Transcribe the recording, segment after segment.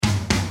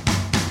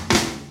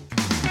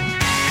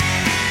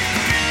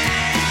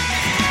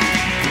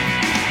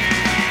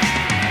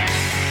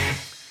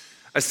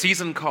A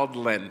season called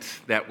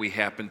Lent that we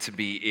happen to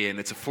be in.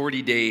 It's a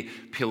 40-day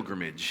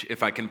pilgrimage,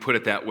 if I can put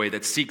it that way,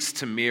 that seeks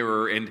to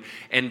mirror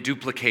and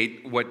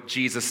duplicate what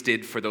Jesus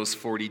did for those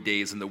 40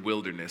 days in the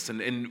wilderness.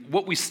 And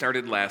what we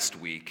started last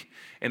week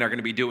and are going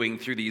to be doing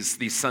through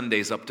these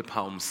Sundays up to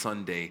Palm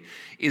Sunday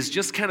is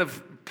just kind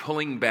of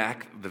pulling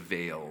back the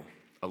veil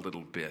a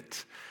little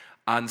bit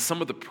on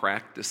some of the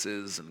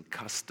practices and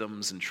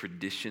customs and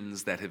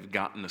traditions that have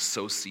gotten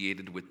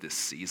associated with this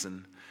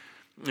season.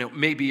 You know,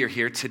 maybe you're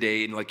here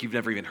today and like you've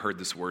never even heard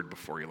this word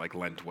before. You're like,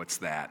 Lent, what's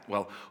that?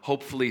 Well,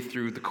 hopefully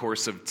through the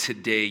course of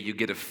today, you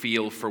get a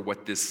feel for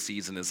what this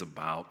season is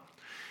about.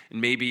 And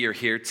maybe you're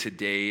here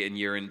today and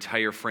your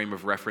entire frame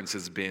of reference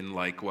has been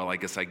like, well, I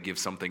guess I give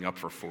something up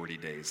for 40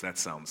 days. That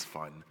sounds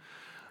fun.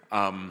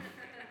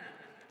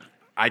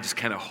 I just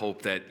kind of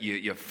hope that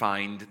you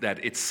find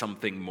that it's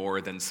something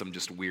more than some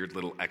just weird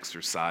little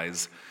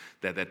exercise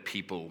that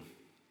people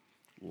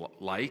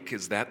like.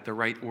 Is that the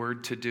right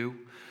word to do?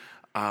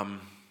 And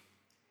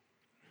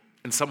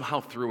somehow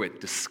through it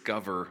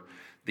discover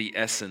the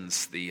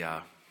essence,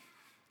 the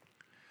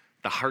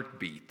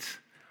heartbeat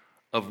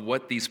of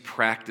what these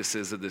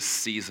practices of this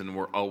season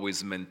were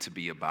always meant to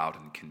be about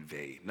and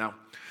convey. Now,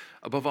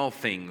 above all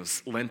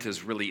things, Lent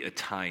is really a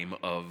time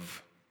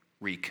of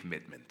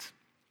recommitment.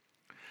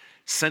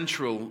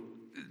 Central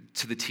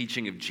to the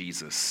teaching of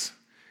Jesus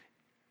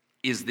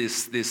is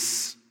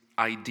this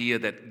idea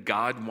that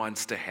God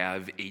wants to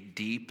have a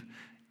deep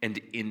and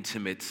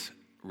intimate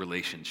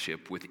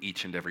relationship with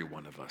each and every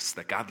one of us,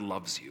 that God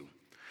loves you,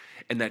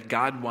 and that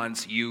God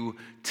wants you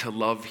to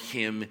love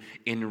him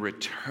in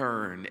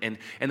return, and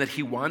that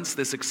he wants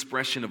this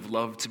expression of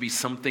love to be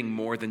something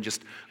more than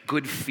just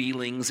good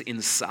feelings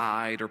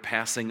inside or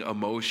passing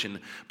emotion,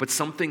 but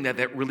something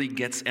that really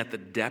gets at the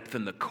depth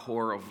and the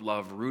core of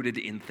love, rooted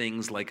in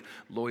things like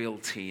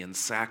loyalty and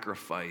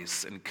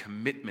sacrifice and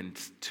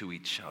commitment to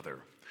each other.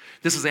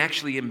 This is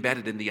actually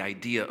embedded in the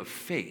idea of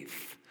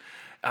faith.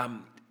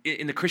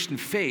 In the Christian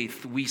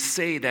faith, we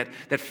say that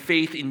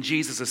faith in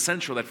Jesus is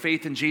central, that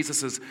faith in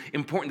Jesus is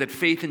important, that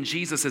faith in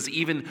Jesus is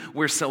even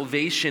where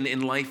salvation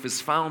in life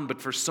is found.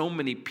 But for so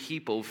many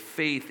people,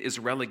 faith is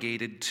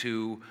relegated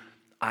to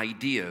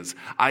ideas.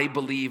 I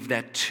believe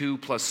that 2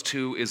 +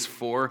 2 is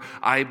 4.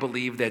 I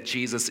believe that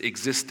Jesus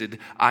existed.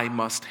 I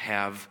must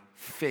have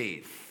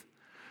faith.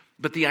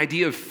 But the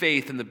idea of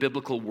faith in the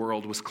biblical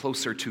world was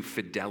closer to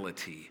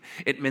fidelity.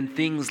 It meant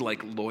things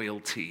like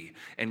loyalty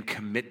and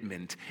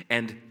commitment,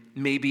 and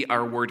maybe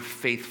our word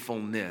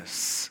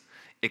faithfulness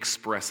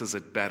expresses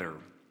it better.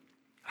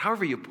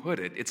 However you put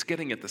it, it's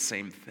getting at the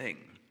same thing.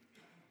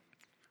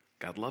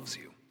 God loves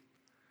you.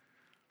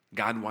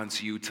 God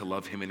wants you to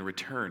love him in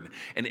return.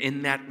 And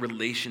in that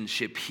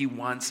relationship, he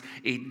wants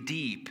a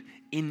deep,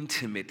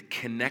 intimate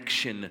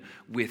connection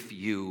with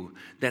you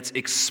that's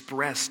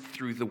expressed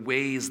through the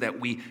ways that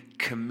we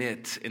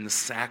commit and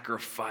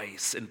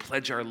sacrifice and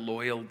pledge our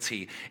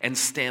loyalty and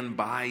stand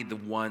by the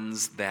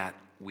ones that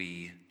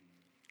we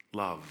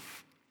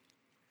love.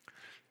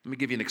 Let me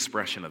give you an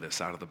expression of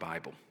this out of the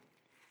Bible.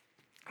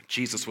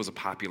 Jesus was a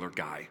popular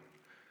guy.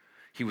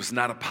 He was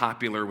not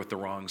popular with the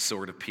wrong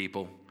sort of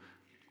people,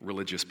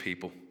 religious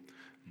people,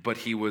 but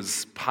he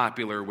was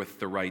popular with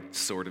the right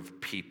sort of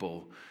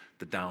people,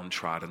 the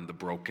downtrodden, the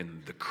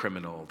broken, the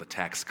criminal, the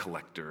tax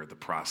collector, the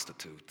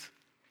prostitute.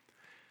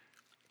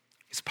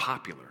 He's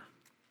popular.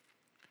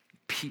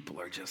 People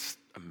are just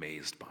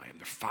amazed by him.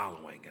 They're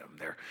following him.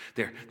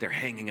 They're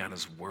hanging on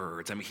his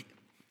words. I mean,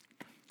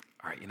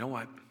 all right, you know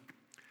what?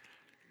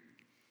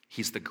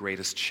 He's the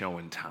greatest show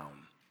in town.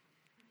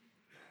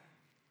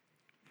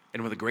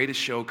 And when the greatest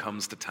show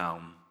comes to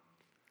town,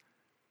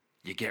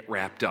 you get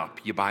wrapped up.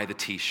 You buy the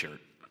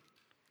t-shirt.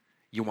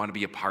 You want to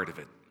be a part of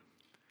it.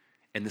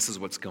 And this is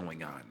what's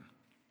going on.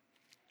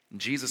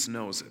 Jesus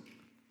knows it.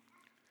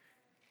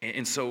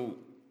 And so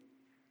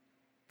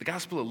the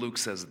Gospel of Luke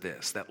says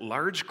this, that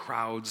large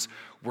crowds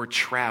were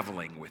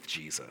traveling with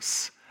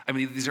Jesus. I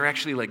mean, these are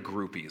actually like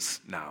groupies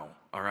now,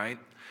 all right?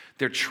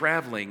 They're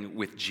traveling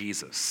with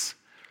Jesus.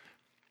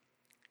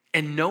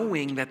 And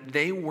knowing that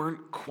they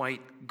weren't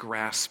quite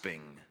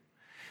grasping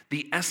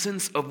the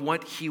essence of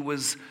what he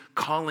was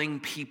calling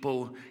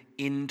people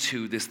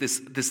into,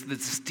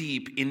 this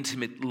deep,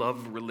 intimate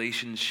love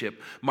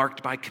relationship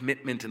marked by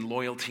commitment and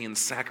loyalty and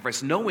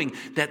sacrifice, knowing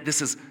that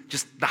this is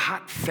just the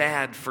hot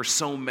fad for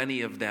so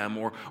many of them,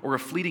 or a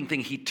fleeting thing,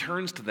 he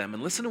turns to them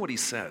and listen to what he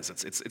says.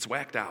 It's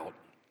whacked out.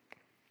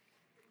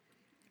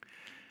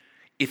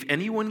 If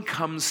anyone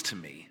comes to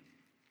me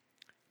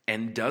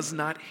and does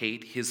not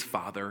hate his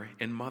father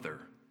and mother,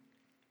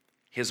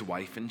 his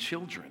wife and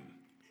children,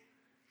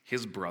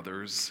 his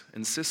brothers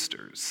and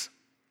sisters,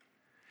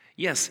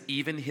 yes,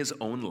 even his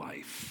own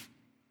life,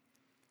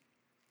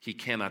 he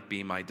cannot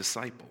be my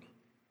disciple.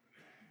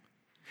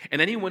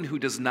 And anyone who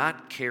does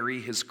not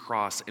carry his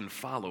cross and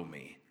follow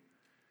me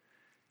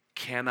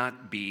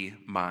cannot be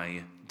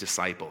my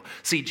disciple.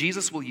 See,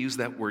 Jesus will use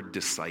that word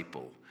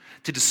disciple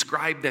to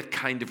describe that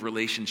kind of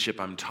relationship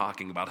I'm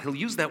talking about. He'll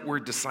use that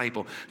word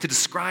disciple to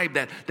describe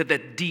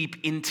that deep,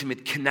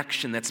 intimate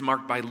connection that's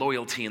marked by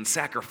loyalty and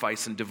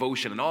sacrifice and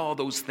devotion and all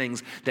those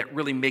things that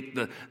really make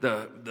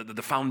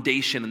the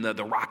foundation and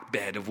the rock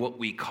bed of what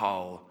we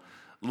call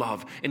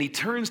love. And he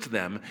turns to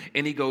them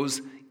and he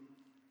goes,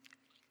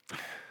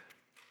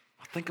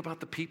 think about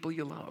the people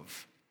you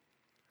love.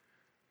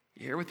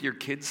 You here with your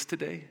kids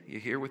today? You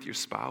here with your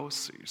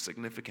spouse or your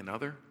significant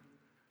other?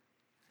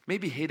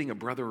 Maybe hating a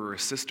brother or a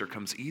sister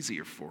comes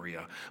easier for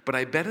you, but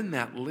I bet in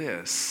that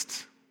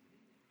list,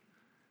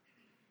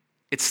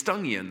 it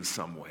stung you in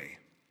some way.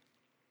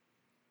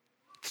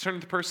 Turn to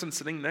the person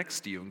sitting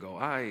next to you and go,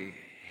 I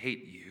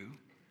hate you.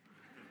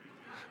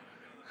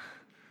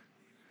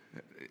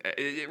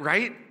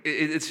 Right?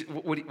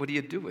 What do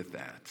you do with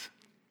that?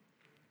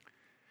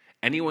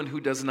 Anyone who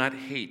does not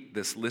hate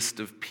this list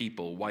of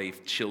people,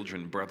 wife,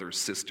 children, brother,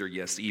 sister,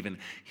 yes, even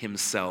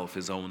himself,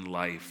 his own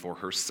life, or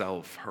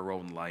herself, her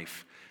own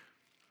life,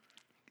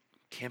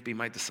 can't be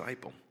my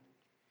disciple.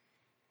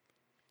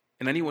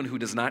 And anyone who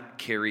does not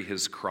carry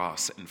his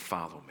cross and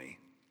follow me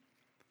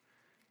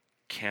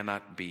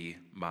cannot be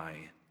my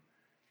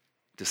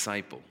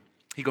disciple.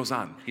 He goes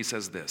on, he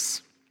says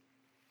this,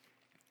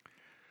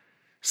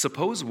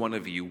 suppose one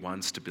of you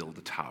wants to build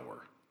a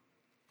tower.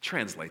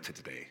 Translate to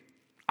today,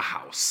 a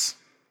house.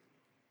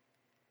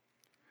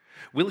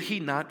 Will he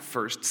not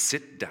first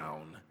sit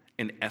down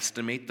and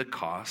estimate the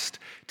cost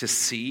to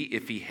see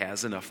if he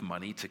has enough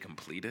money to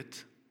complete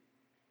it?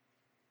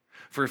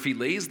 For if he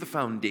lays the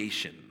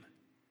foundation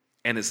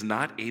and is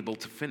not able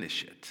to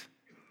finish it,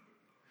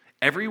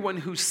 everyone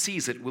who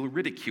sees it will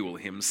ridicule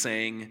him,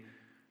 saying,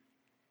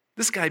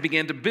 this guy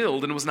began to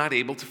build and was not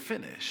able to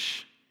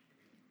finish.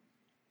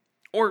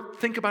 Or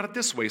think about it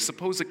this way.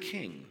 Suppose a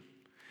king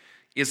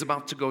is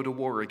about to go to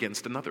war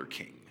against another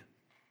king.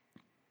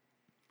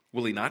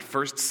 Will he not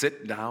first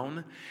sit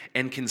down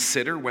and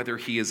consider whether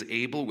he is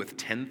able with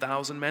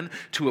 10,000 men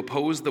to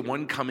oppose the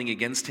one coming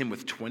against him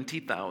with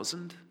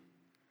 20,000?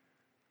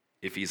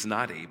 If he's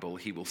not able,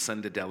 he will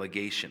send a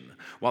delegation,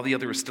 while the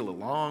other is still a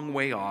long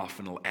way off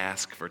and will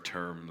ask for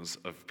terms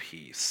of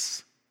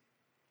peace.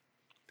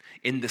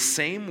 In the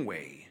same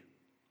way,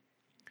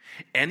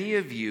 any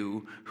of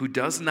you who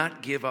does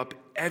not give up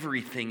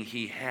everything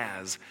he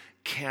has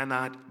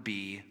cannot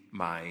be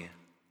my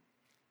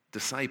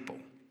disciple.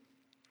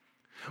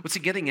 What's he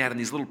getting at in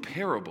these little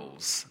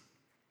parables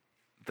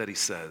that he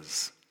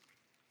says?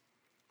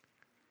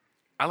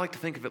 I like to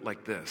think of it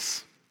like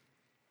this.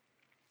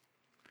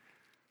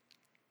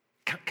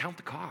 Count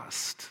the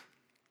cost.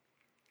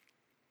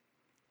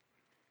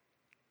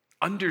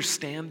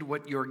 Understand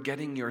what you're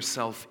getting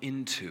yourself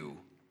into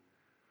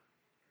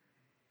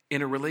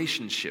in a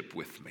relationship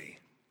with me.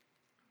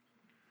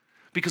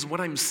 Because what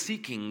I'm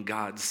seeking,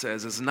 God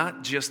says, is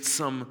not just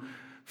some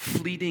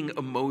fleeting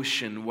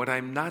emotion. What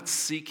I'm not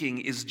seeking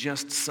is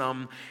just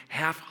some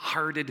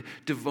half-hearted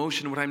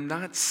devotion. What I'm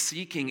not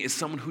seeking is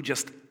someone who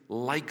just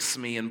likes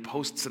me and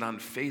posts it on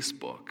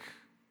Facebook.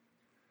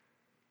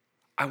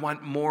 I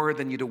want more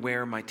than you to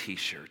wear my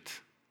t-shirt.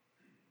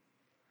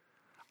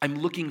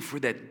 I'm looking for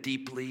that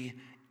deeply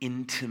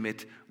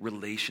intimate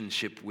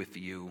relationship with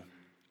you.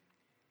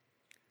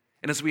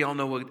 And as we all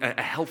know, a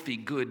healthy,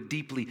 good,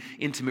 deeply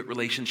intimate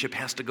relationship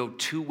has to go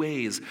two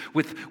ways,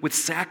 with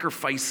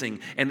sacrificing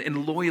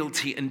and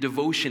loyalty and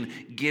devotion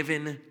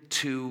given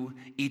to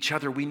each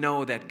other. We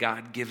know that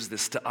God gives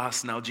this to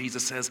us. Now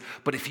Jesus says,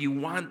 but if you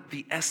want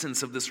the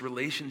essence of this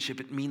relationship,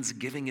 it means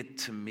giving it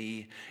to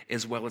me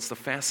as well. It's the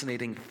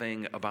fascinating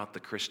thing about the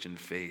Christian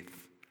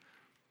faith,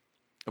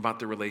 about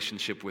the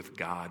relationship with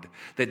God,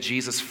 that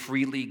Jesus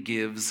freely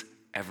gives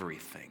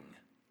everything,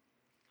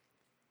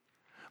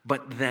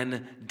 but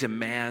then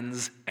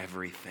demands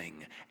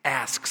everything,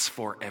 asks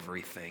for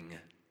everything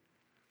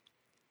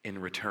in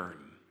return.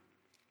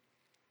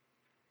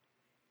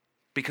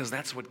 Because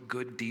that's what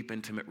good, deep,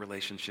 intimate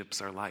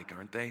relationships are like,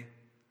 aren't they?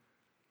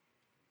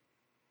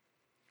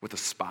 With a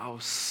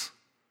spouse,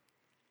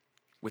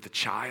 with a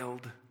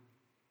child,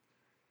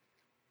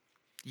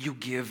 you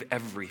give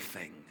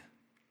everything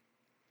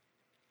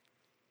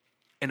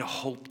in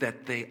hope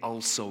that they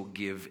also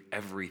give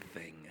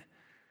everything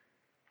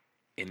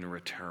in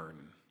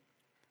return.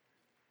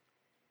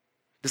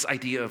 This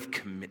idea of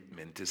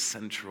commitment is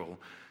central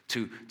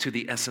to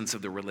the essence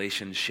of the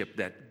relationship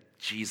that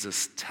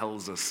Jesus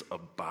tells us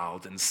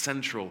about, and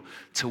central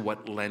to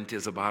what Lent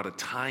is about, a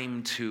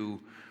time to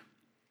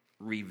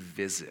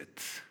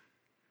revisit,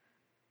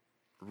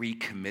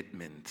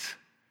 recommitment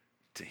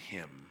to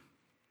Him.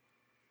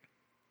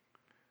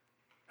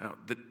 Now,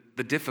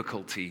 the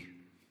difficulty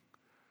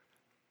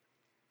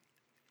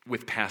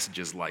with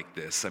passages like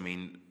this, I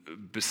mean,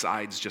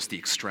 besides just the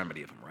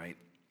extremity of them, right?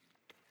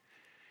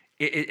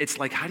 It's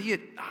like, how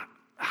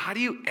do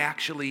you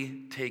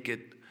actually take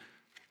it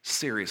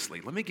seriously?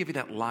 Let me give you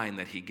that line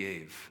that he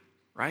gave,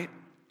 right?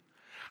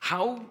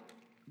 How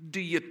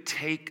do you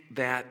take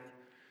that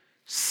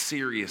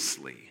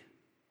seriously?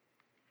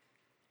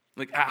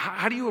 Like,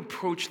 how do you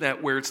approach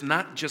that where it's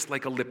not just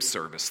like a lip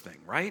service thing,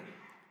 right?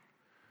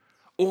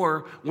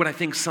 Or what I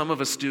think some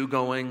of us do,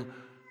 going,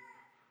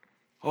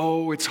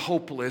 oh, it's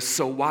hopeless,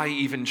 so why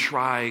even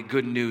try?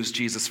 Good news,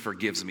 Jesus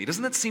forgives me.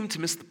 Doesn't that seem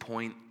to miss the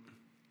point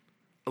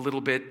a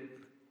little bit?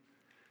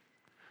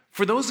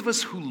 For those of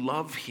us who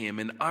love him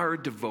and are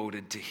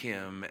devoted to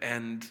him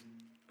and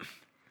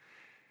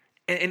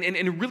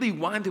really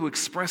want to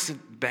express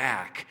it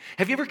back,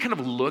 have you ever kind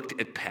of looked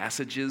at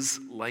passages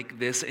like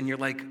this and you're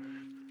like,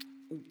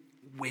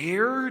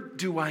 where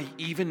do I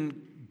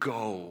even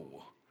go?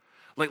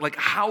 Like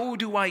how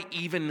do I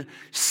even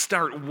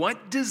start?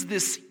 What does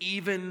this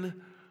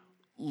even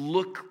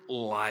look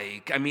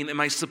like? I mean, am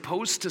I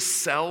supposed to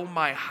sell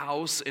my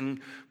house and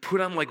put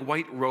on like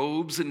white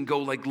robes and go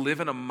like live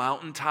in a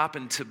mountaintop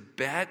in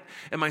Tibet?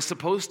 Am I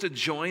supposed to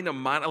join a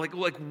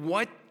like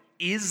what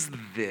is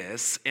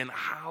this and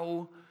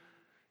how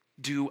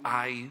do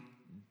I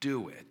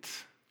do it?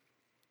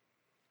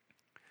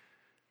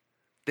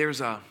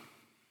 There's a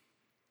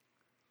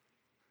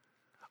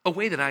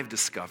way that I've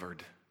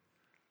discovered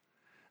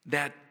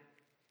that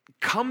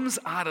comes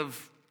out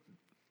of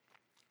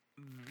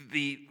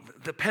the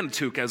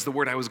Pentateuch, as the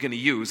word I was going to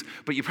use,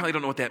 but you probably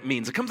don't know what that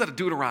means. It comes out of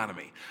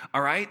Deuteronomy,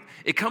 all right?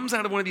 It comes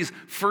out of one of these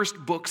first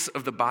books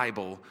of the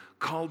Bible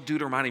called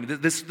Deuteronomy.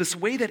 This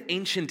way that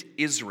ancient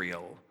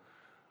Israel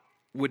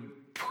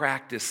would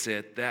practice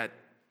it that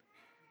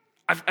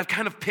I've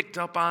kind of picked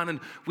up on and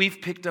we've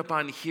picked up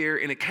on here,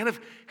 and it kind of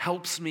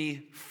helps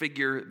me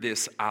figure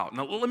this out.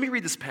 Now, let me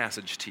read this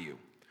passage to you.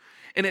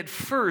 And at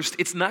first,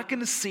 it's not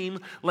going to seem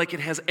like it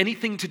has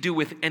anything to do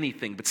with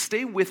anything, but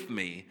stay with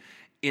me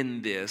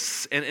in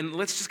this, and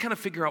let's just kind of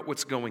figure out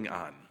what's going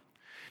on.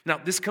 Now,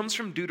 this comes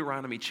from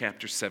Deuteronomy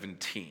chapter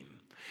 17.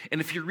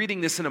 And if you're reading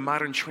this in a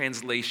modern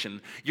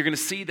translation, you're going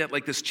to see that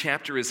like this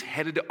chapter is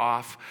headed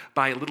off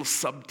by a little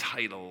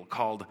subtitle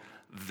called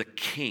The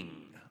King,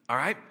 all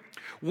right?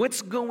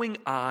 What's going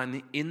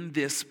on in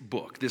this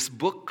book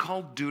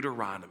called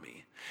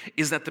Deuteronomy,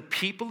 is that the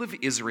people of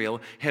Israel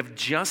have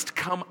just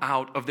come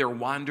out of their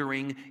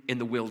wandering in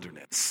the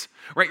wilderness.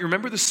 Right?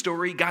 Remember the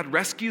story? God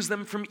rescues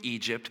them from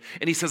Egypt,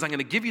 and he says, I'm going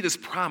to give you this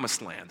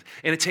promised land.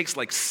 And it takes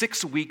like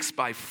 6 weeks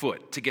by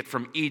foot to get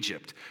from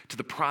Egypt to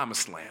the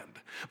promised land.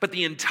 But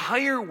the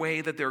entire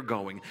way that they're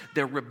going,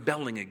 they're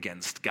rebelling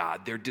against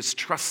God. They're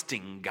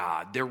distrusting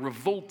God. They're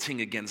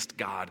revolting against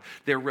God.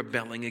 They're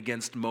rebelling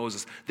against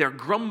Moses. They're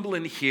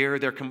grumbling here.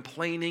 They're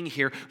complaining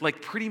here,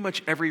 like pretty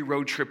much every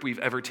road trip we've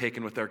ever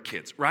taken with our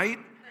kids, right?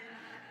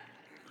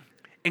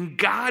 And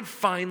God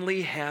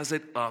finally has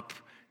it up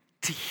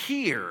to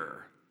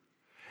here.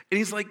 And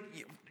he's like,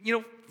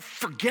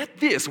 forget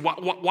this.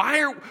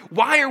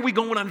 Why are we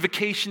going on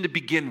vacation to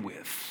begin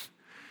with?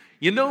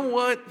 You know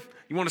what?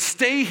 You want to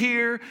stay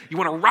here? You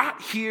want to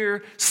rot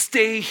here?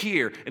 Stay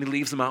here. And he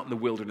leaves them out in the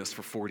wilderness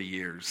for 40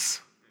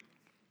 years.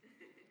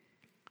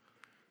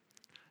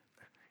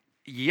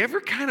 You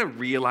ever kind of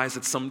realize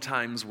that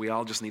sometimes we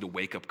all just need a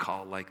wake-up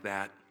call like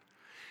that?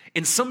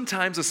 And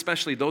sometimes,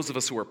 especially those of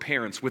us who are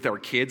parents with our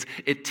kids,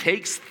 it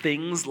takes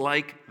things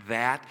like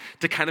that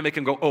to kind of make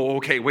them go, oh,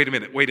 okay, wait a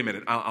minute.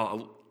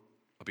 I'll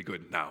be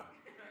good now,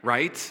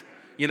 right?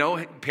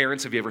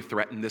 Parents, have you ever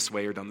threatened this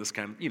way or done this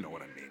kind of, you know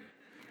what I mean,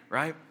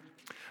 right?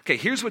 Okay,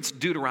 here's what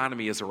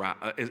Deuteronomy is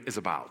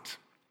about.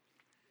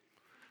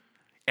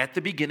 At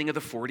the beginning of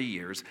the 40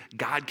 years,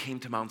 God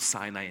came to Mount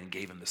Sinai and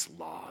gave him this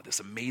law,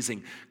 this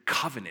amazing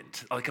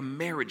covenant, like a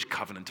marriage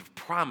covenant of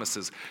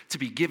promises to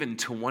be given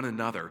to one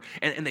another.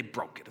 And they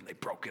broke it, and they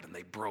broke it, and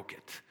they broke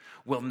it.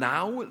 Well,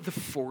 now the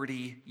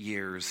 40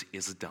 years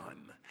is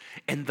done.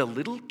 And the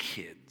little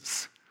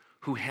kids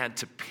who had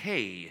to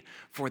pay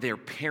for their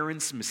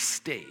parents'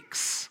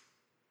 mistakes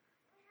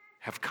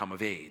have come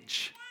of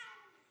age.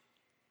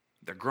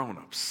 They're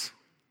grown-ups.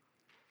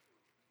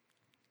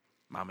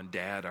 Mom and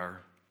dad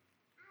are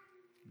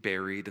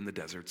buried in the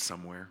desert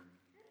somewhere.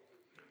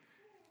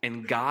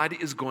 And God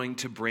is going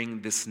to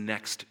bring this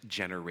next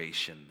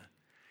generation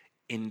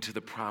into the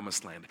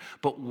promised land.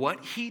 But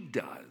what he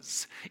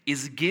does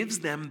is gives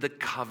them the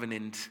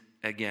covenant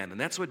again. And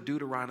that's what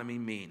Deuteronomy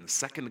means,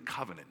 second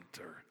covenant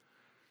or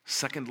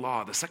second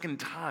law, the second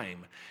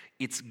time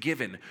it's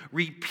given,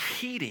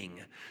 repeating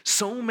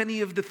so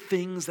many of the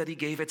things that he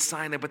gave at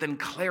Sinai, but then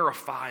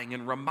clarifying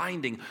and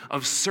reminding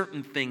of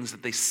certain things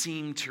that they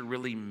seem to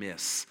really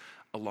miss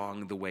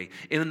along the way.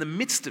 And in the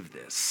midst of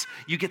this,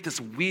 you get this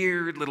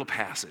weird little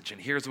passage, and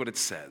here's what it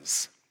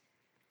says.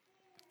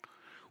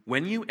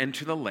 When you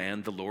enter the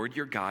land the Lord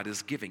your God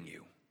is giving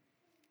you,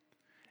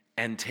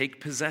 and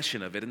take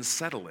possession of it and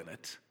settle in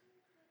it,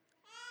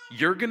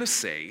 you're going to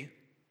say,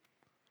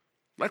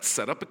 let's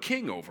set up a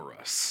king over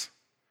us,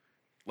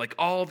 like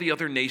all the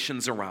other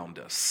nations around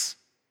us.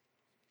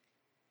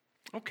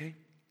 Okay.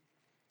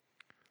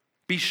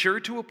 Be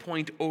sure to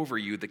appoint over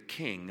you the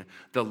king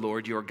the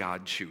Lord your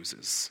God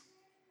chooses.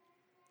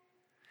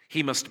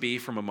 He must be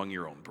from among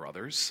your own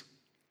brothers.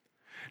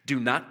 Do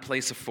not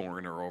place a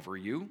foreigner over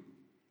you,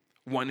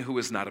 one who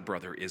is not a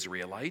brother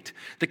Israelite.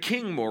 The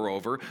king,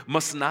 moreover,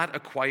 must not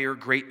acquire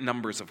great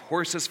numbers of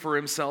horses for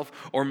himself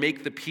or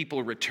make the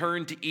people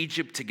return to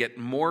Egypt to get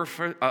more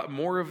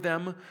of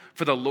them.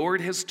 For the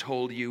Lord has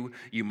told you,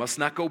 you must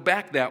not go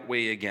back that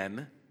way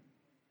again.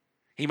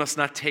 He must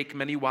not take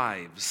many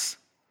wives,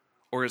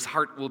 or his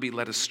heart will be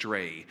led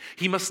astray.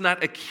 He must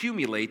not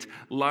accumulate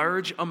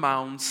large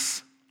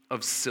amounts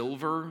of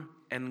silver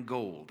and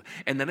gold.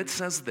 And then it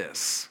says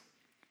this: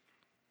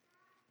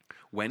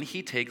 when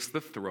he takes the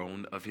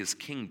throne of his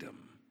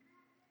kingdom.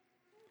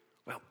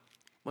 Well,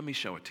 let me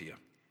show it to you.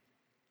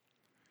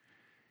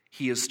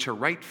 He is to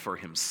write for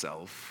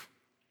himself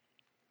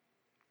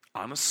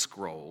on a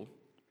scroll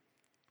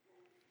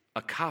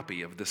a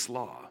copy of this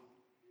law,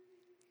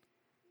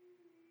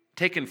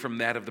 taken from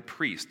that of the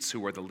priests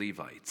who are the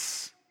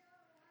Levites.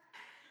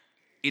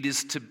 It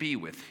is to be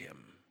with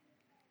him,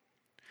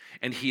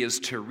 and he is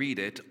to read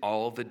it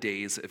all the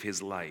days of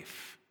his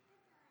life,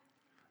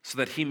 so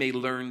that he may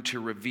learn to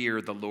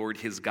revere the Lord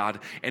his God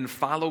and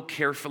follow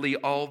carefully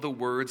all the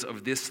words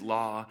of this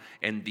law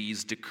and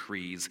these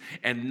decrees,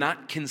 and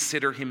not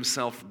consider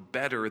himself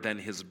better than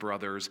his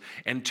brothers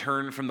and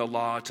turn from the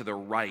law to the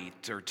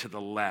right or to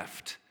the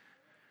left.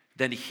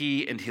 Then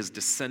he and his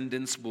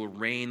descendants will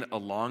reign a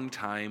long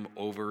time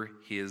over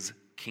his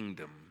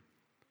kingdom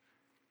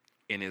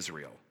in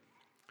Israel.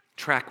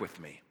 Track with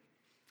me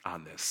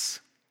on this.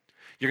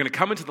 You're going to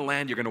come into the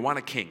land, you're going to want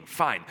a king.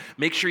 Fine.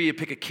 Make sure you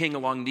pick a king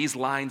along these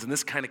lines and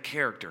this kind of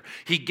character.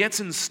 He gets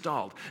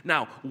installed.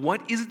 Now,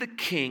 what is the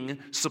king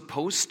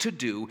supposed to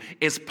do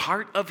as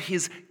part of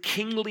his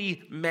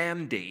kingly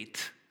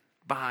mandate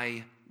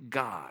by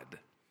God?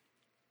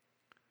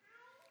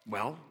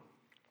 Well,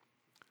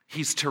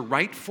 he's to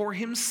write for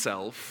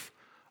himself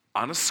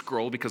on a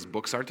scroll, because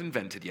books aren't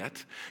invented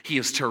yet. He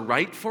is to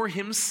write for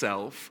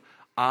himself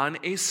on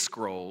a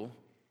scroll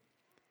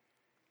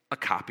a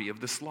copy of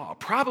this law,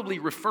 probably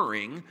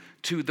referring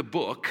to the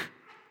book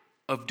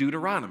of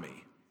Deuteronomy.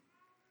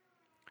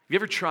 Have you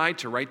ever tried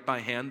to write by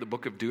hand the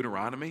book of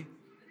Deuteronomy?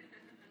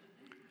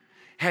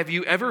 Have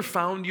you ever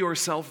found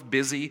yourself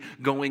busy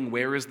going,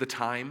 where is the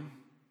time?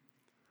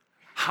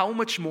 How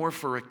much more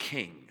for a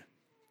king?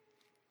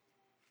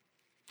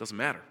 Doesn't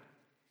matter.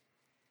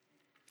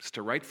 It's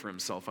to write for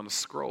himself on a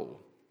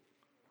scroll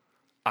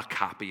a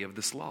copy of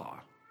this law.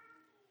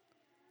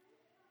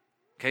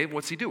 Okay,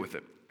 what's he do with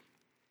it?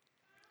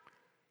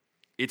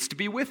 It's to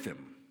be with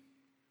him.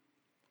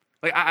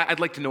 Like, I'd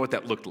like to know what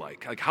that looked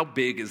like. Like, how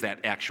big is that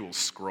actual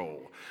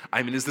scroll?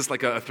 I mean, is this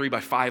like a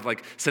 3x5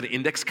 like set of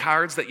index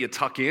cards that you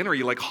tuck in, or are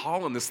you like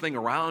hauling this thing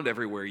around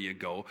everywhere you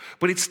go?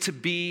 But it's to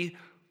be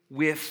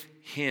with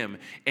him,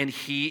 and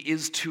he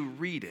is to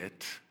read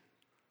it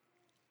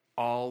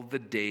all the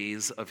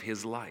days of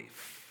his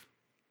life.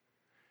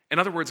 In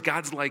other words,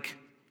 God's like,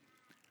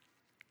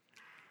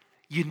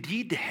 you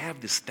need to have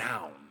this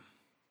down.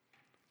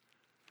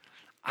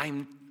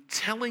 I'm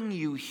telling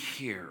you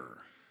here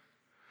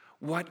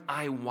what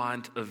I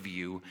want of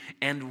you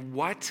and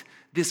what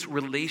this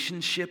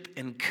relationship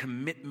and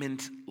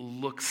commitment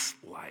looks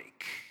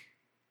like.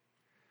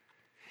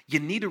 You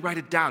need to write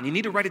it down. You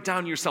need to write it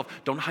down yourself.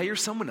 Don't hire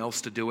someone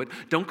else to do it.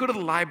 Don't go to the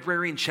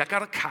library and check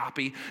out a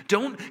copy.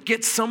 Don't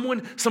get some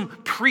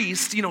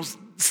priest,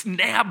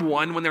 snab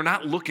one when they're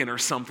not looking or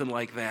something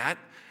like that.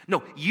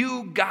 No,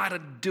 you gotta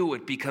do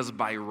it, because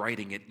by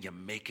writing it, you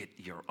make it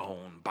your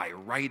own. By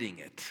writing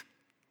it,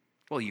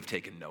 well, you've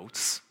taken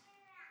notes.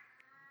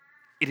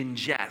 It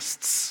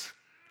ingests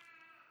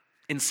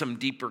in some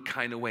deeper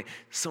kind of way.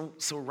 So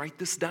write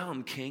this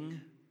down,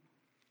 King,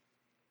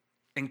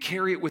 and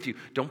carry it with you.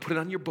 Don't put it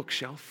on your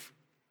bookshelf.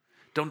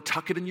 Don't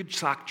tuck it in your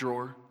sock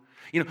drawer.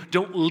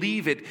 Don't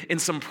leave it in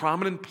some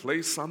prominent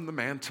place on the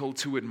mantle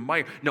to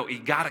admire. No, you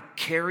got to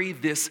carry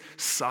this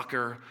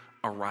sucker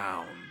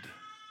around.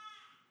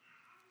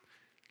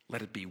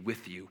 Let it be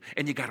with you,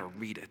 and you got to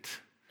read it.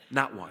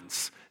 Not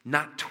once,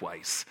 not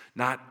twice,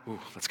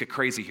 let's get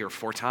crazy here,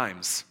 4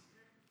 times.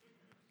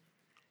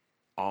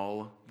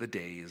 All the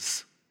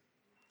days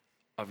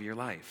of your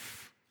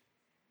life.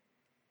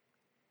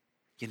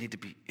 You need to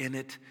be in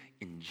it,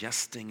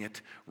 ingesting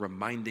it,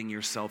 reminding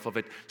yourself of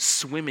it,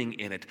 swimming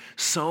in it,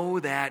 so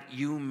that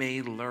you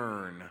may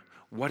learn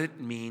what it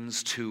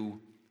means to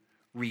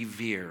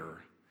revere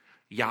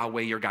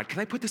Yahweh your God. Can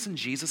I put this in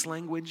Jesus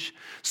language?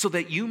 So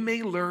that you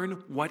may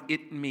learn what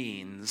it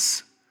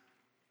means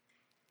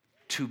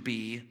to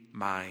be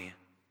my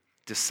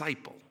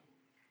disciple.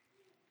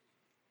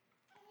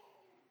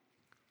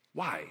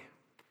 Why?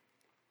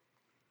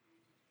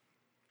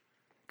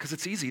 Because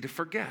it's easy to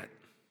forget,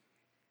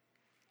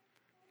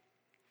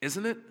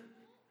 isn't it?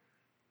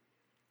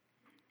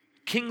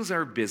 Kings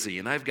are busy,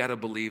 and I've got to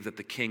believe that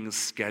the king's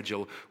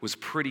schedule was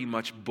pretty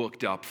much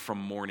booked up from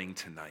morning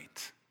to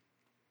night.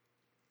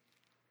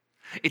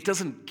 It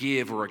doesn't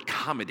give or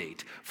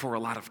accommodate for a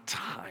lot of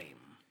time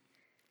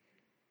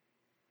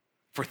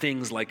for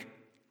things like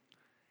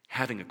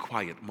having a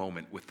quiet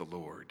moment with the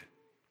Lord.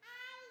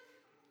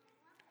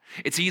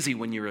 It's easy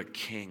when you're a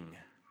king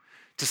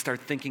to start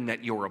thinking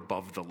that you're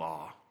above the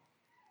law.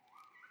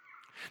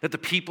 That the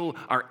people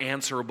are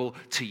answerable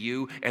to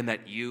you and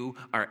that you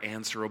are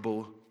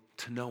answerable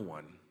to no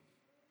one.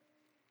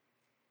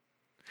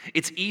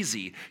 It's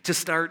easy to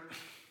start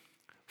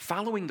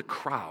following the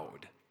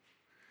crowd,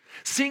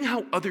 seeing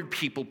how other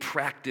people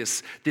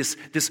practice this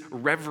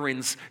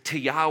reverence to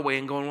Yahweh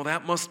and going, well,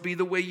 that must be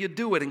the way you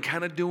do it, and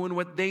kind of doing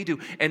what they do,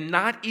 and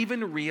not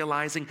even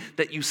realizing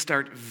that you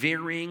start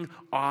veering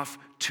off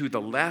to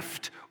the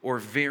left or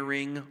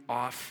veering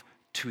off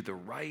to the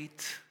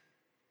right.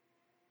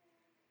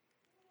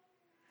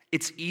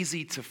 It's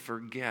easy to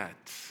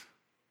forget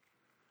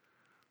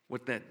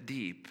what that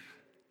deep,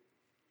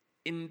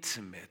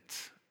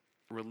 intimate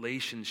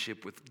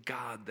relationship with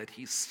God that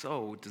He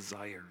so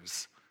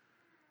desires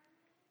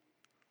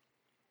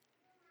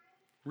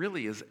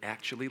really is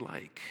actually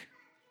like.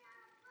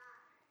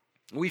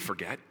 We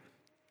forget.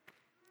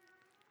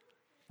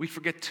 We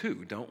forget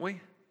too, don't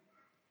we?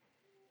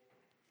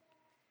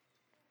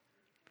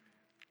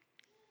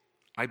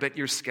 I bet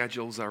your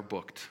schedules are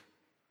booked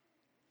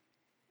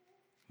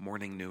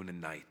morning, noon,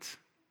 and night.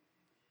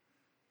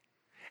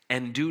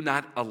 And do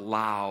not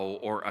allow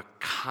or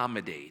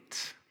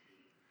accommodate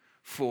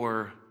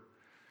for,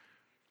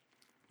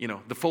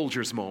 the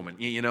Folgers moment,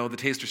 the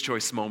Taster's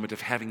Choice moment of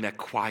having that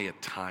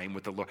quiet time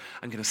with the Lord.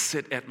 I'm going to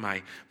sit at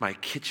my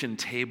kitchen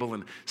table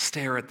and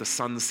stare at the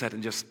sunset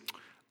and just,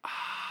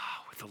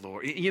 with the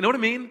Lord. You know what I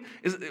mean?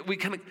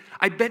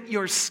 I bet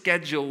your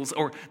schedules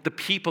or the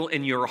people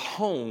in your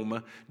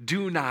home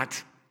do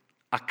not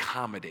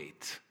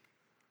accommodate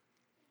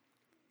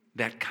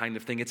that kind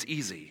of thing. It's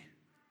easy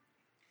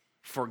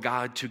for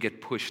God to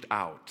get pushed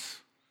out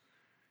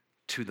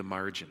to the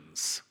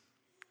margins.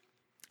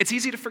 It's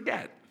easy to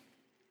forget.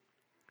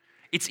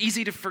 It's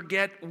easy to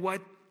forget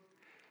what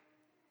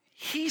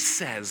He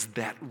says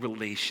that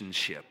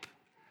relationship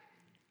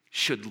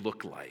should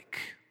look like.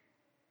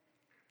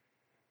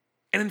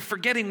 And in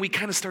forgetting, we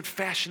kind of start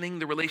fashioning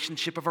the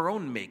relationship of our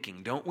own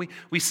making, don't we?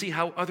 We see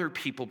how other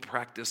people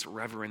practice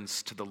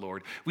reverence to the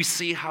Lord. We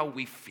see how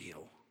we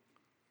feel.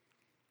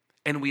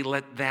 And we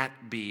let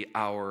that be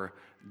our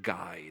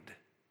guide.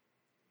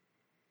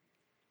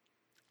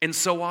 And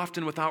so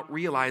often, without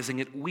realizing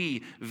it,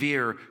 we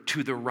veer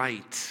to the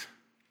right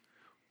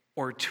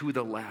or to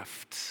the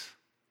left,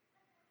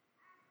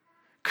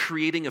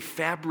 creating a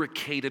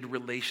fabricated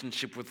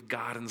relationship with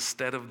God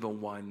instead of the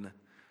one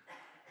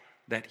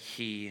that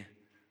He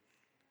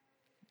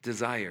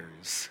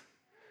desires.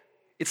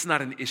 It's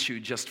not an issue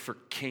just for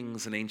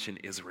kings in ancient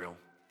Israel.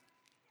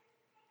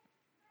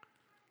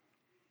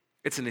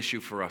 It's an issue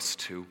for us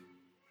too.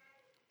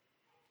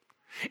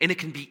 And it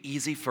can be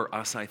easy for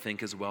us, I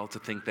think, as well, to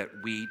think that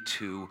we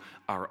too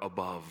are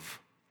above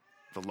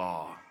the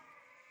law.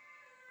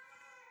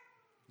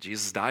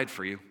 Jesus died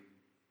for you,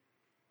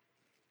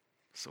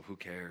 so who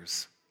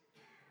cares?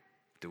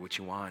 Do what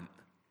you want.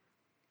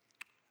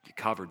 You're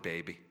covered,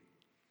 baby.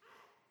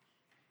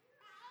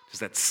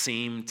 Does that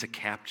seem to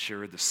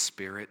capture the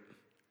spirit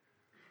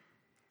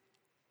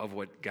of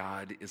what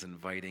God is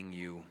inviting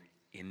you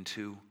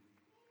into?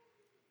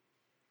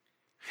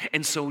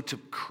 And so to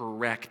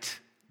correct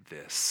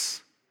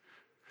this,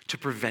 to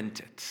prevent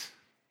it,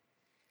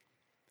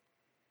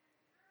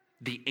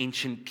 the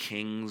ancient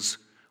kings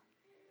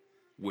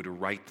would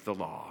write the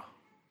law,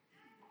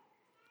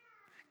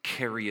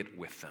 carry it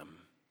with them,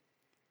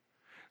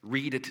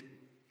 read it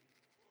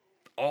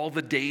all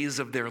the days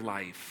of their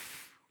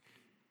life,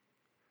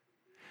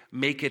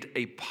 make it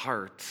a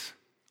part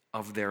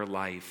of their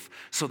life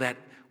so that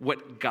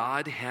what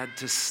God had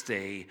to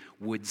say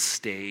would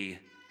stay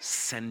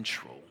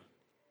central.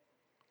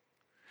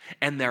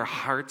 And their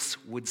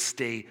hearts would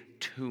stay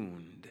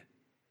tuned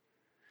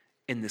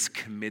in this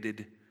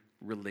committed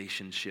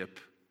relationship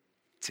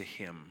to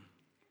Him.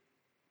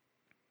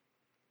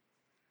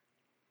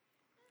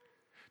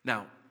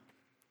 Now,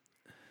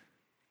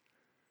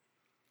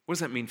 what does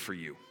that mean for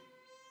you?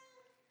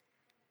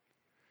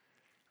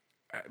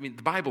 I mean,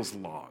 the Bible's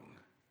long.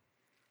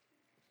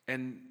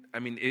 And,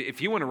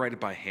 if you want to write it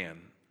by hand,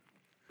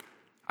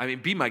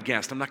 be my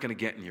guest. I'm not going to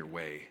get in your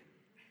way.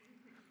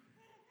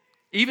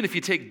 Even if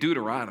you take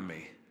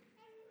Deuteronomy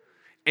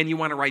and you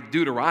want to write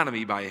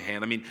Deuteronomy by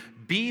hand,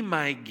 be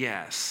my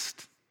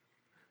guest.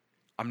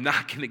 I'm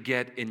not going to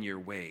get in your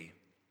way.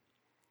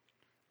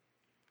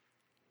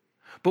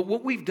 But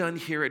what we've done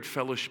here at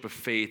Fellowship of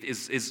Faith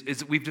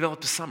is we've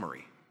developed a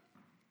summary.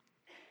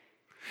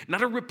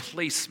 Not a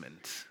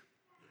replacement,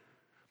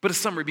 but a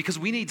summary, because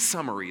we need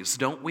summaries,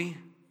 don't we?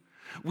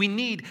 We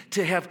need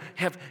to have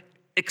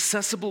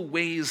accessible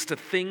ways to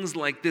things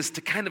like this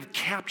to kind of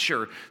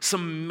capture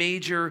some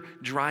major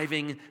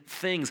driving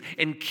things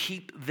and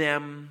keep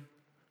them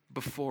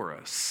before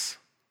us.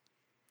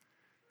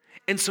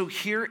 And so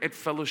here at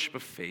Fellowship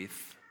of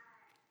Faith,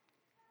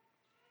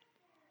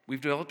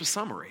 we've developed a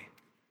summary.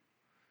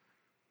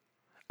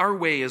 Our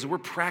way is we're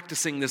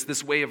practicing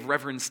this way of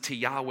reverence to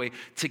Yahweh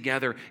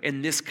together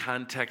in this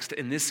context,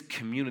 in this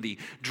community,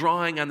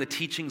 drawing on the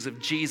teachings of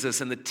Jesus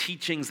and the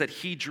teachings that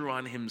He drew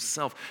on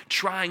Himself,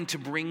 trying to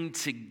bring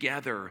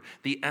together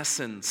the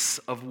essence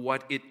of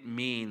what it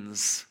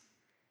means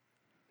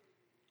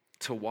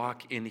to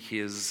walk in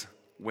his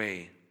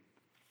way.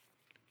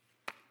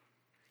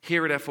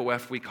 Here at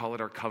FOF, we call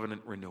it our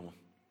covenant renewal.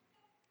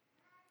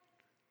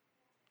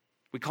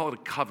 We call it a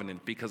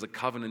covenant because a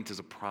covenant is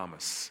a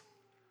promise.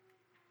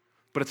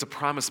 But it's a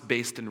promise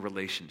based in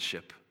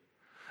relationship.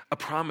 A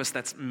promise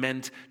that's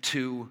meant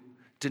to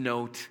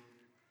denote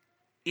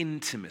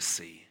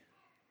intimacy.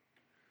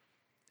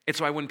 It's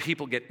why when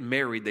people get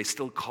married, they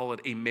still call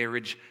it a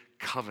marriage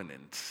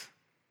covenant.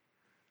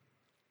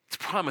 It's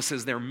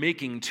promises they're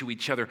making to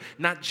each other,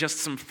 not just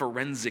some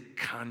forensic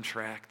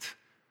contract.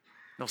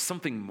 No,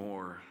 something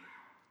more.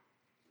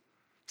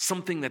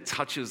 Something that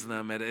touches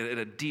them at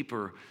a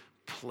deeper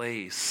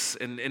place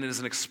and is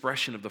an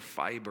expression of the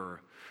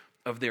fiber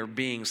of their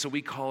being. So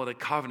we call it a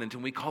covenant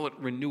and we call it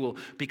renewal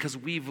because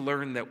we've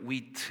learned that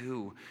we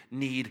too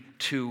need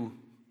to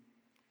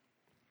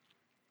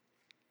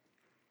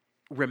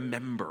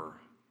remember,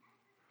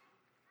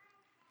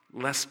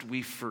 lest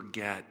we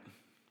forget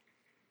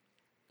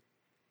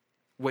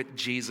what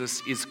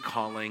Jesus is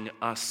calling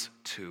us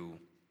to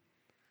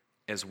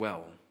as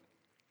well.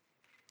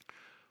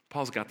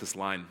 Paul's got this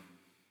line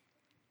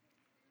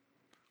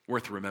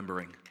worth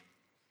remembering.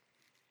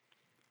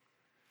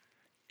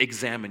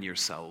 Examine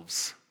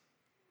yourselves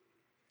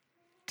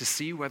to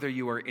see whether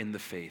you are in the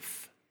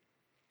faith.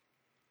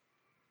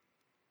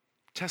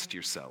 Test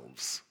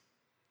yourselves.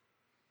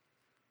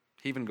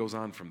 He even goes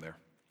on from there.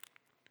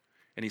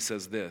 And he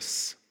says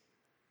this,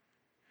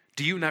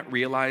 do you not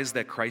realize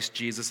that Christ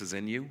Jesus is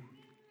in you?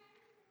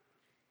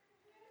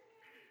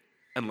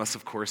 Unless,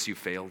 of course, you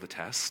fail the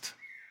test.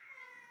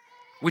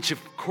 Which, of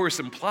course,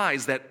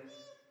 implies that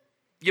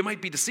you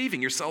might be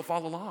deceiving yourself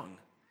all along.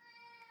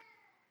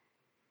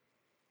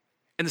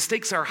 And the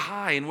stakes are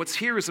high, and what's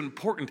here is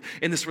important,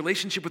 and this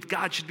relationship with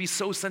God should be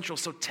so central.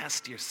 So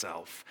test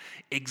yourself.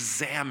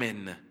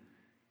 Examine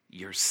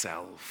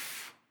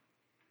yourself.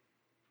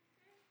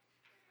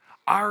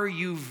 Are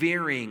you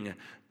veering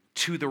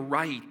to the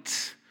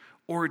right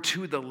or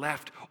to the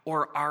left,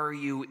 or are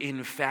you,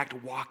 in fact,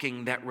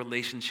 walking that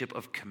relationship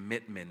of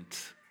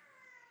commitment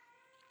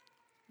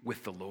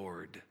with the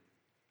Lord?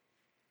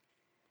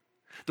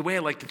 The way I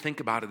like to think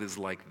about it is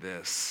like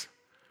this.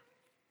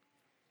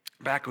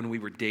 Back when we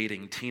were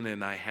dating, Tina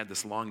and I had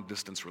this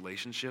long-distance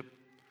relationship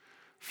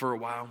for a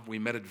while. We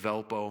met at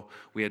Velpo.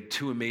 We had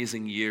 2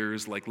 amazing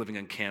years, like living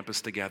on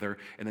campus together,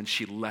 and then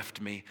she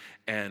left me,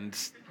 and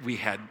we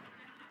had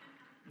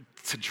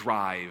to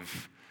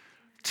drive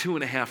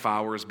 2.5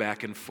 hours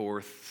back and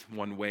forth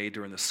one way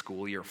during the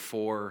school year,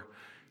 4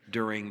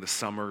 during the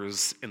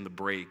summers and the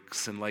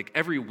breaks, and like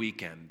every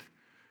weekend,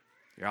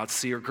 you're out to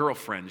see your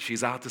girlfriend,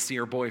 she's out to see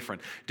her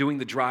boyfriend, doing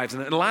the drives,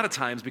 and a lot of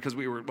times, because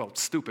we were,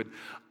 stupid,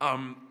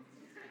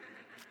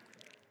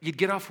 you'd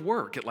get off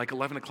work at like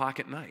 11 o'clock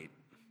at night.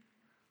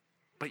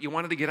 But you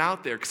wanted to get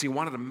out there because you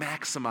wanted to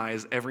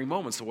maximize every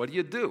moment. So what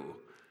do?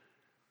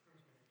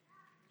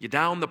 You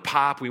down the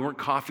pop. We weren't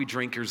coffee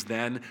drinkers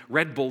then.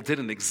 Red Bull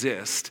didn't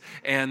exist.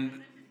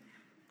 And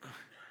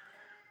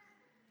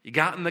you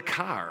got in the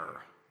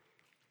car.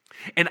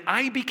 And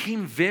I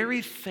became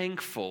very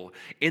thankful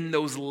in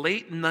those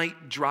late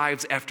night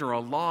drives after a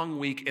long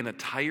week and a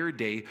tired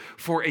day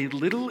for a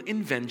little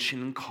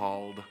invention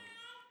called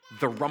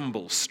the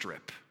rumble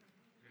strip.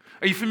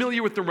 Are you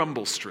familiar with the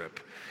rumble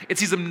strip?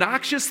 It's these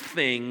obnoxious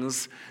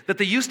things that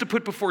they used to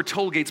put before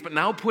toll gates, but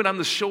now put on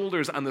the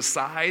shoulders on the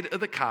side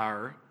of the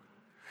car.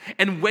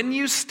 And when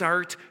you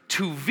start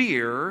to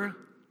veer,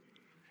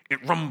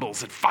 it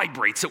rumbles, it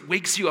vibrates, it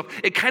wakes you up.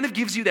 It kind of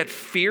gives you that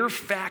fear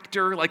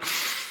factor, like,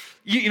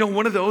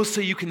 one of those so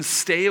you can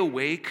stay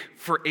awake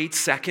for 8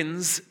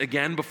 seconds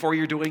again before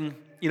you're doing,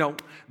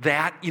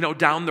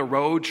 down the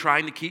road,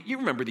 trying to keep, you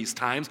remember these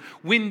times,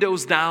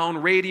 windows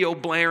down, radio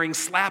blaring,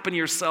 slapping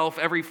yourself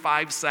every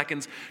 5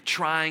 seconds,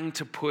 trying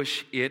to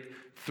push it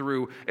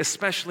through,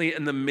 especially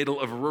in the middle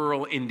of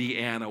rural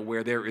Indiana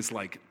where there is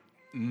like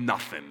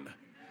nothing.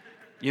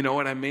 You know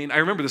what I mean? I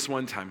remember this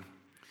one time.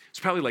 It's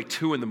probably like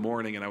 2 a.m.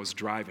 and I was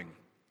driving.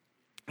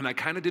 And I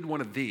kind of did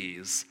one of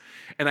these,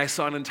 and I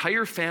saw an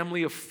entire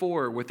family of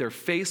 4 with their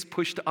face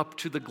pushed up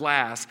to the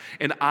glass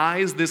and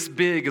eyes this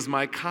big as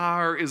my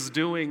car is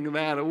doing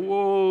that.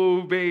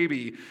 Whoa,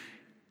 baby.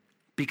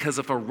 Because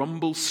if a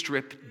rumble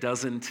strip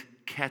doesn't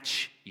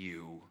catch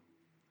you,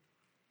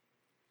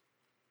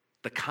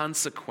 the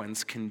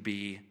consequence can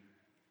be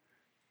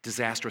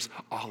disastrous.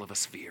 All of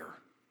us veer.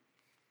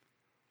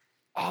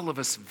 All of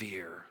us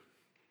veer.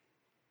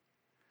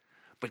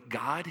 But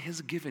God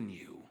has given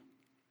you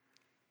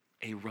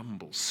a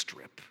rumble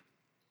strip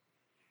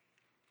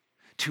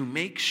to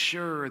make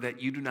sure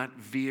that you do not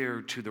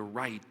veer to the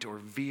right or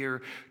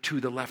veer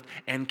to the left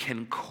and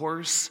can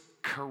course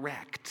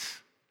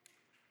correct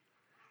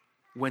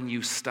when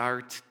you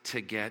start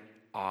to get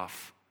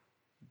off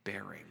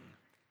bearing.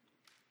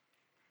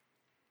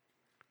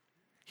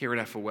 Here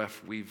at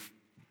FOF, we've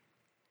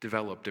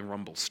developed a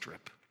rumble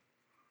strip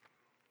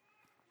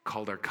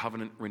called our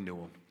covenant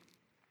renewal.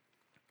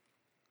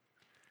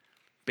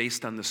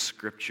 Based on the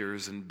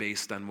scriptures and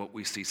based on what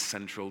we see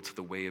central to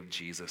the way of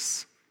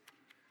Jesus.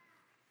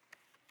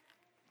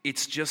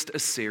 It's just a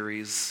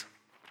series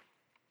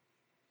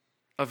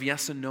of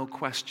yes and no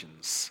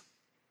questions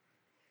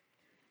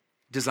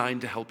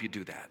designed to help you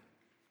do that.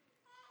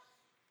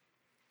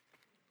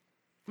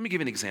 Let me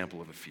give you an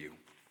example of a few.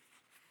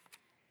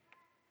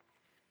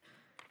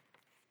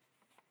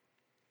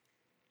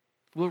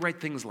 We'll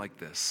write things like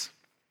this.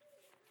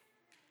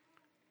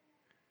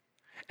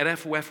 At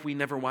FOF, we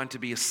never want to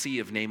be a sea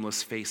of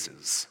nameless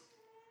faces.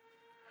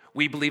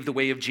 We believe the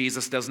way of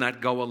Jesus does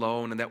not go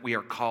alone and that we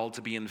are called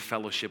to be in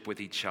fellowship with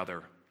each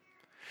other.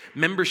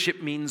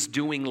 Membership means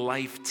doing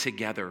life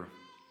together.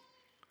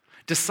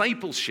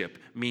 Discipleship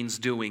means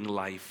doing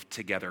life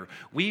together.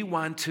 We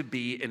want to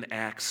be an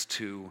Acts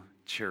 2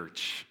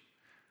 church,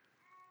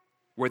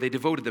 where they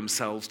devoted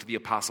themselves to the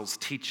apostles'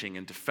 teaching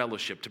and to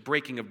fellowship, to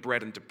breaking of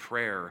bread and to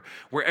prayer,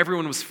 where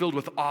everyone was filled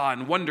with awe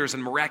and wonders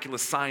and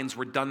miraculous signs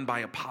were done by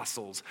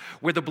apostles,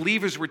 where the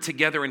believers were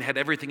together and had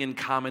everything in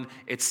common,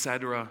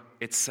 etc.,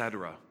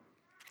 etc.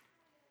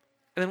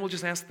 And then we'll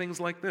just ask things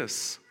like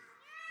this.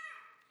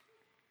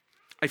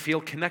 I feel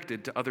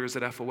connected to others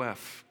at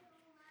FOF.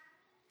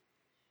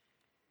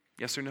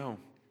 Yes or no?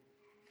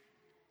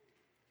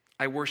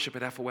 I worship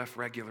at FOF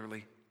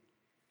regularly.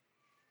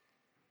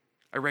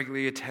 I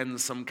regularly attend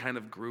some kind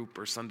of group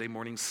or Sunday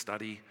morning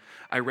study.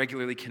 I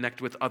regularly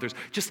connect with others.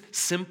 Just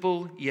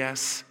simple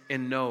yes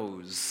and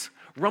no's,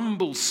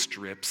 rumble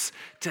strips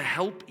to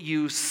help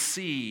you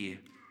see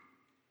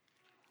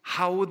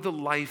how the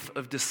life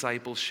of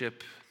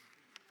discipleship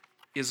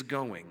is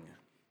going.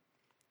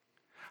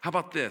 How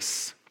about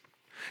this?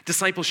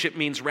 Discipleship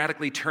means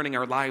radically turning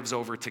our lives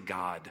over to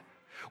God.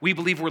 We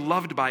believe we're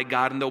loved by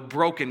God, and though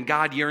broken,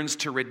 God yearns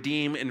to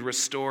redeem and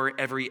restore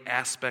every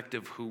aspect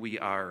of who we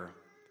are.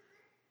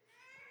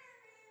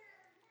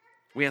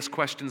 We ask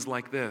questions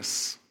like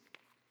this.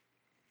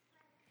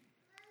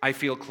 I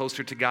feel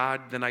closer to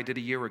God than I did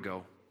a year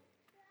ago.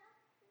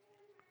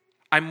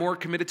 I'm more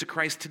committed to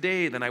Christ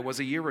today than I was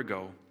a year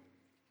ago.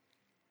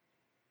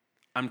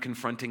 I'm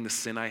confronting the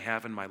sin I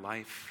have in my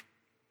life.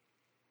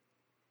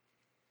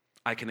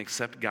 I can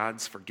accept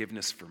God's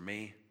forgiveness for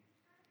me.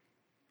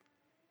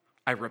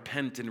 I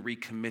repent and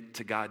recommit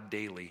to God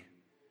daily.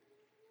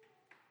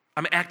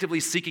 I'm actively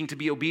seeking to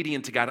be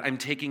obedient to God. I'm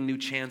taking new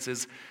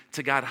chances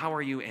to God. How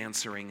are you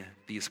answering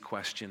these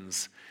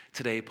questions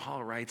today?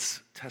 Paul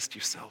writes, test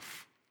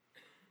yourself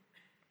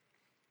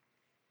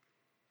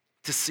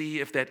to see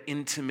if that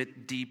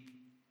intimate, deep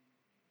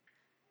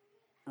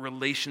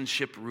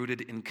relationship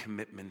rooted in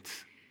commitment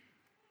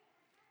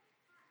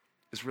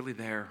is really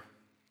there.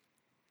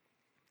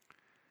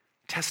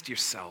 Test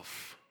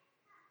yourself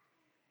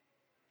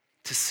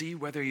to see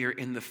whether you're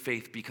in the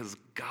faith because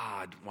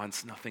God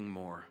wants nothing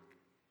more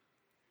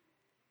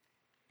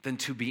than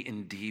to be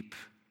in deep,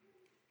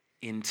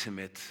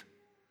 intimate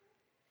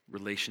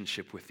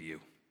relationship with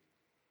you.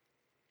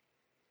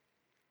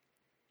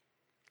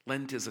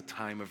 Lent is a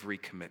time of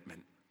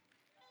recommitment.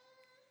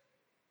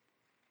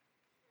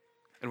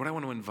 And what I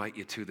want to invite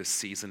you to this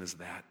season is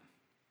that.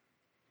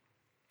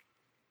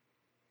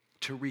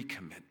 To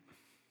recommit.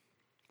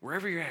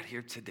 Wherever you're at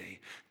here today,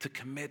 to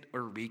commit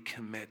or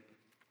recommit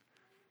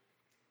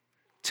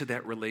to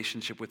that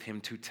relationship with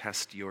Him, to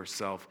test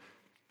yourself.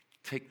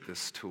 Take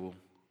this tool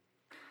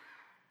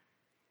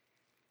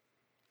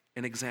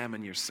and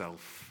examine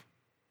yourself.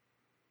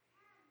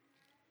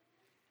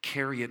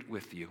 Carry it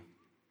with you.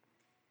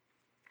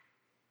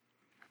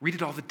 Read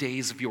it all the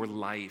days of your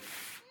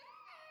life.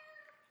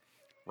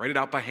 Write it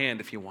out by hand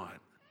if you want.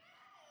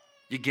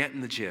 You get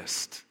in the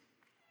gist.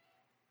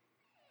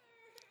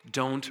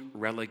 Don't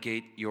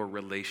relegate your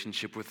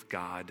relationship with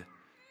God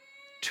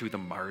to the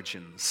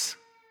margins.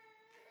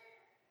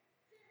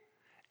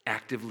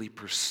 Actively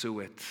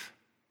pursue it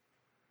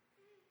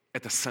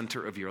at the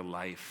center of your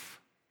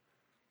life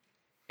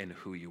and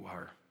who you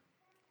are.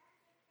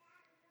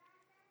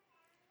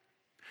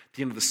 At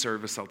the end of the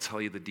service, I'll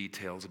tell you the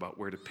details about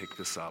where to pick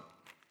this up.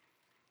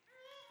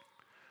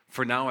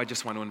 For now, I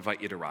just want to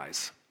invite you to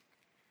rise.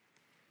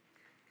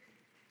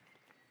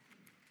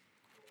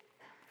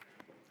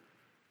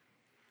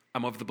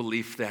 I'm of the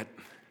belief that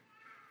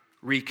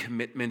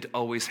recommitment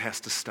always has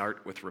to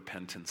start with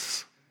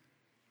repentance.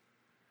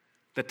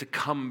 That to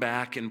come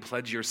back and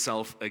pledge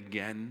yourself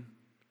again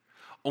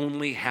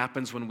only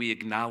happens when we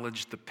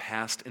acknowledge the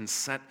past and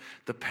set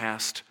the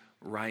past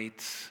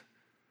right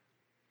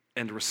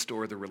and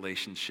restore the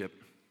relationship.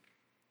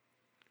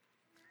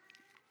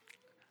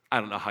 I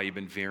don't know how you've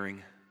been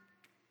veering,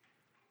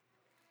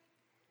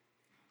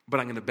 but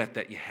I'm going to bet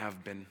that you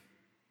have been.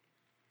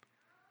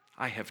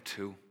 I have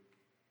too.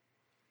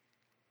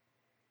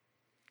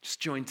 Just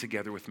join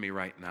together with me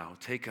right now.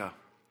 Take a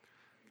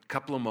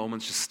couple of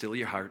moments, just still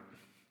your heart.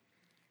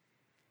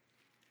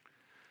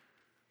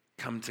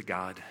 Come to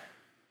God.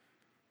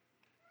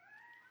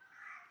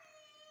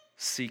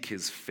 Seek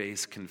His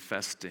face,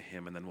 confess to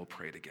Him, and then we'll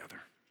pray together.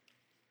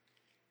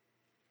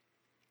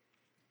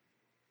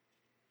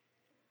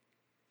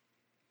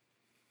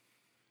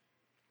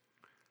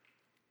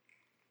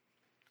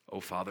 O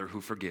Father, who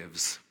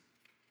forgives,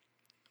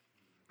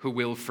 who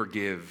will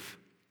forgive,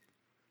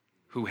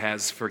 who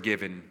has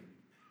forgiven,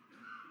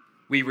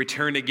 We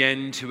return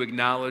again to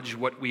acknowledge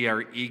what we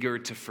are eager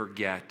to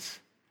forget,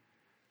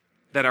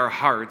 that our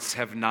hearts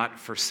have not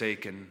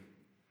forsaken,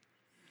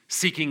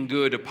 seeking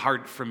good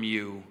apart from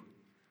you,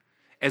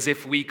 as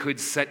if we could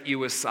set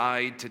you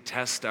aside to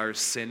test our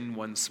sin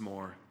once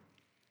more.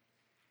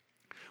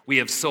 We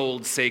have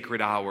sold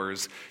sacred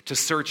hours to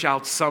search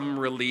out some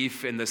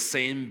relief in the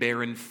same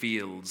barren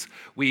fields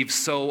we've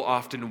so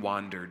often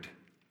wandered.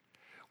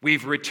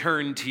 We've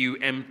returned to you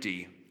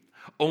empty,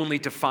 only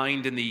to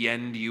find in the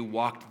end you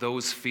walked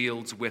those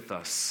fields with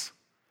us,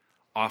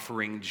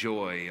 offering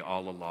joy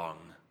all along.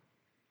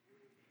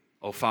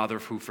 O Father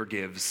who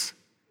forgives,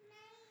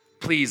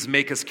 please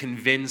make us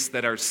convinced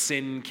that our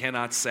sin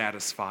cannot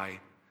satisfy,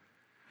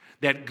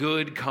 that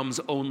good comes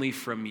only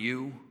from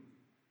you.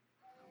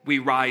 We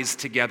rise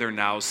together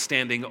now,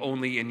 standing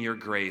only in your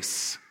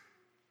grace,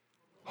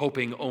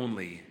 hoping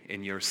only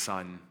in your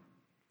Son.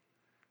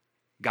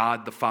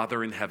 God the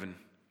Father in heaven,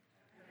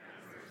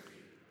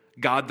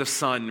 God the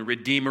Son,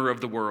 Redeemer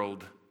of the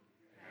world,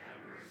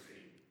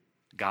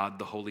 God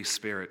the Holy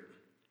Spirit,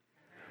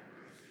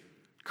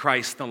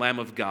 Christ the Lamb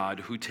of God,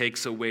 who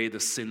takes away the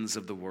sins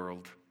of the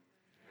world,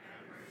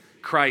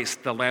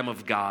 Christ the Lamb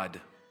of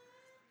God,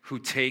 who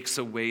takes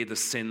away the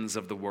sins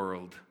of the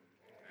world,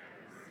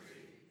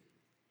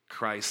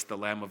 Christ the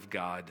Lamb of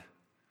God,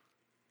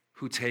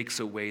 who takes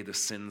away the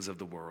sins of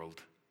the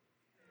world.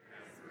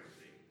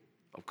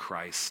 O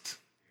Christ,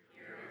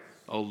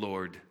 O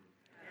Lord,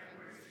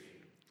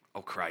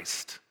 O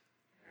Christ.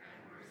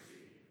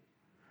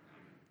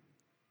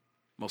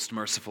 Most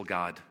merciful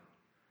God,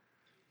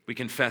 we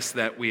confess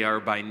that we are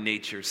by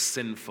nature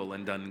sinful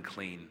and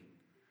unclean.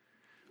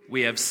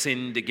 We have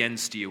sinned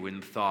against you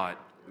in thought,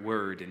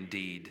 word, and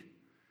deed,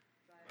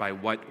 by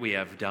what we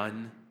have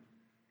done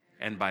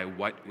and by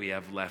what we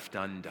have left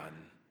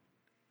undone.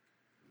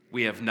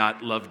 We have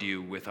not loved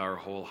you with our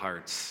whole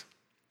hearts.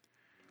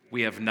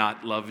 We have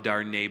not loved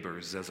our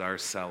neighbors as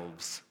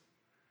ourselves.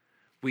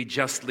 We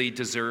justly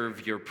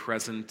deserve your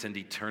present and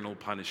eternal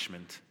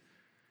punishment.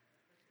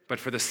 But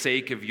for the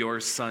sake of your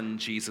Son,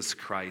 Jesus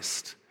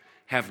Christ,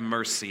 have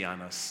mercy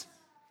on us.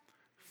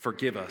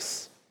 Forgive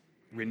us,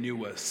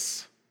 renew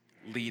us,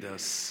 lead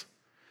us,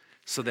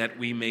 so that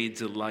we may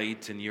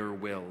delight in your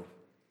will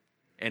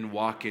and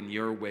walk in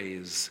your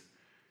ways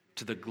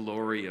to the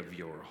glory of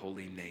your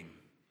holy name.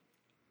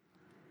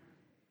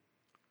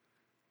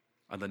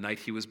 On the night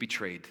he was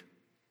betrayed,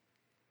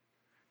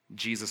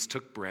 Jesus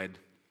took bread,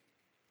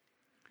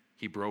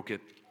 he broke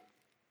it,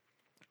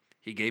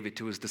 he gave it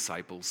to his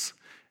disciples,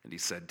 and he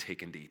said,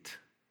 "Take and eat.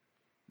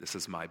 This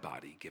is my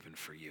body given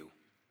for you."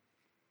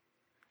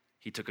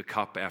 He took a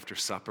cup after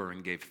supper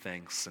and gave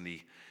thanks, and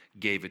he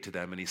gave it to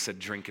them, and he said,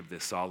 "Drink of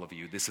this, all of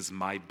you. This is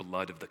my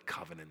blood of the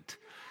covenant,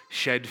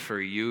 shed for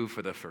you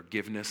for the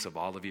forgiveness of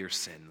all of your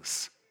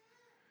sins.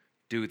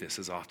 Do this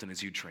as often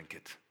as you drink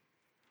it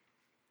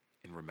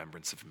in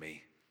remembrance of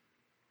me."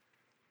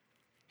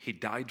 He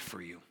died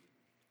for you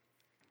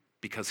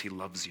because he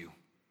loves you.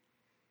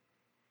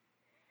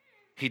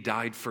 He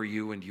died for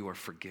you and you are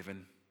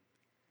forgiven.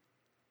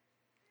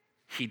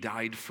 He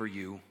died for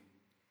you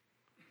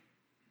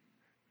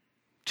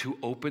to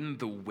open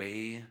the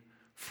way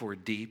for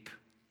deep,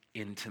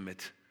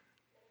 intimate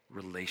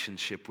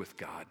relationship with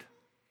God.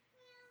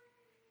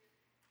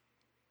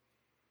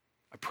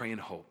 I pray and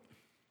hope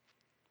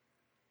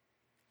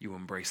you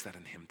embrace that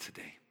in him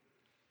today.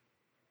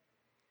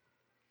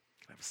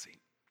 Have a seat.